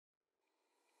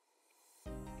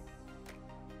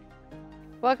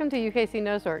Welcome to UKC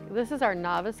Nosework. This is our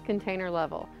novice container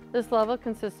level. This level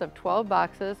consists of 12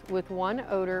 boxes with one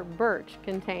odor, birch,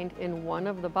 contained in one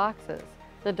of the boxes.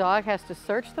 The dog has to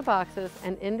search the boxes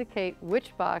and indicate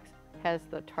which box has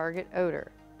the target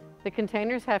odor. The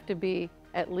containers have to be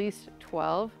at least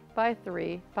 12 by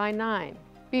 3 by 9.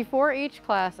 Before each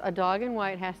class, a dog in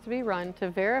white has to be run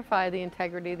to verify the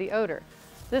integrity of the odor.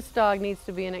 This dog needs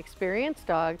to be an experienced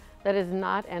dog that is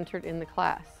not entered in the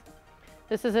class.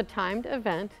 This is a timed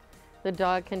event. The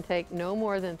dog can take no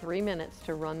more than 3 minutes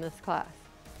to run this class.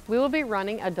 We will be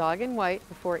running a dog in white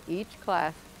before each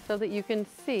class so that you can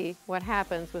see what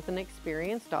happens with an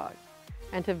experienced dog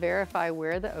and to verify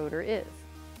where the odor is.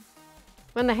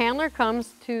 When the handler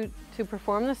comes to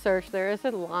perform the search, there is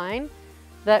a line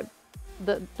that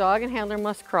the dog and handler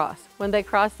must cross. When they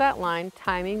cross that line,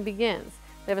 timing begins.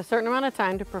 They have a certain amount of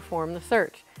time to perform the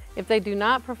search. If they do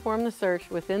not perform the search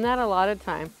within that allotted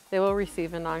time, they will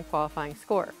receive a non-qualifying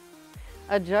score.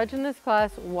 A judge in this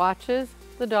class watches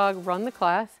the dog run the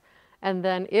class, and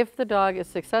then if the dog is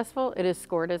successful, it is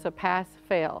scored as a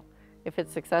pass-fail. If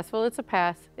it's successful, it's a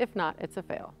pass. If not, it's a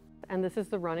fail. And this is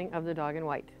the running of the dog in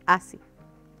white. Asi.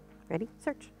 Ready?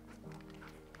 Search.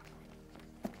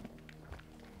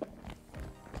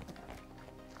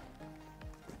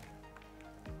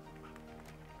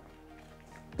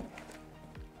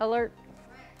 Alert.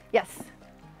 Yes.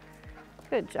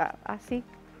 Good job, Asi.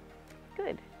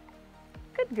 Good.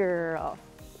 Good girl.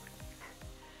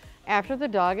 After the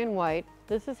dog in white,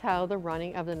 this is how the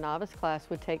running of the novice class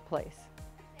would take place.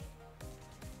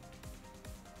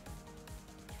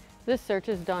 This search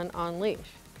is done on leash.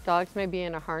 Dogs may be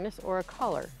in a harness or a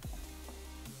collar.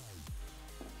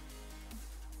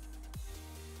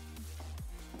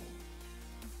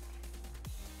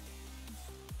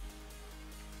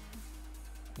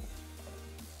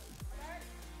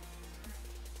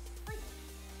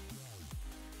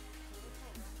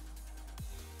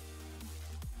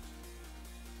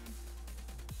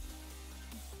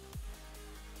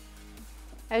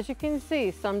 As you can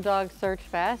see, some dogs search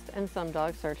fast and some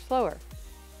dogs search slower.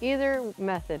 Either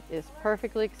method is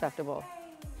perfectly acceptable.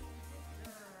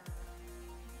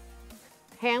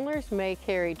 Handlers may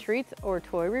carry treats or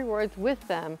toy rewards with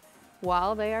them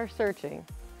while they are searching.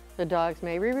 The dogs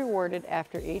may be rewarded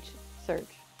after each search.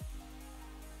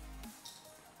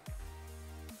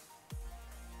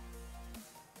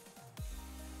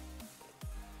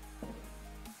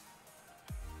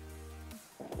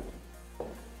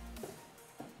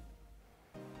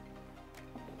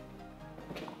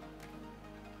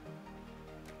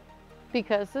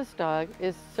 Because this dog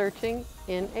is searching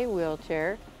in a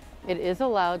wheelchair, it is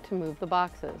allowed to move the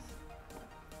boxes.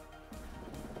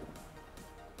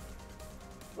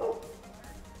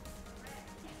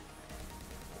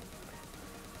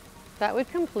 That would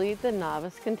complete the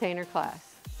novice container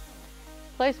class.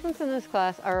 Placements in this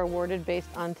class are awarded based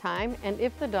on time and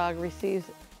if the dog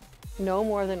receives no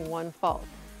more than one fault.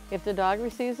 If the dog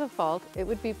receives a fault, it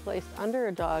would be placed under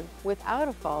a dog without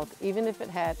a fault, even if it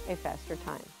had a faster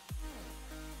time.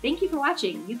 Thank you for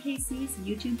watching UKC's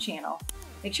YouTube channel.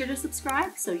 Make sure to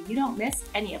subscribe so you don't miss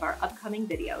any of our upcoming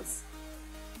videos.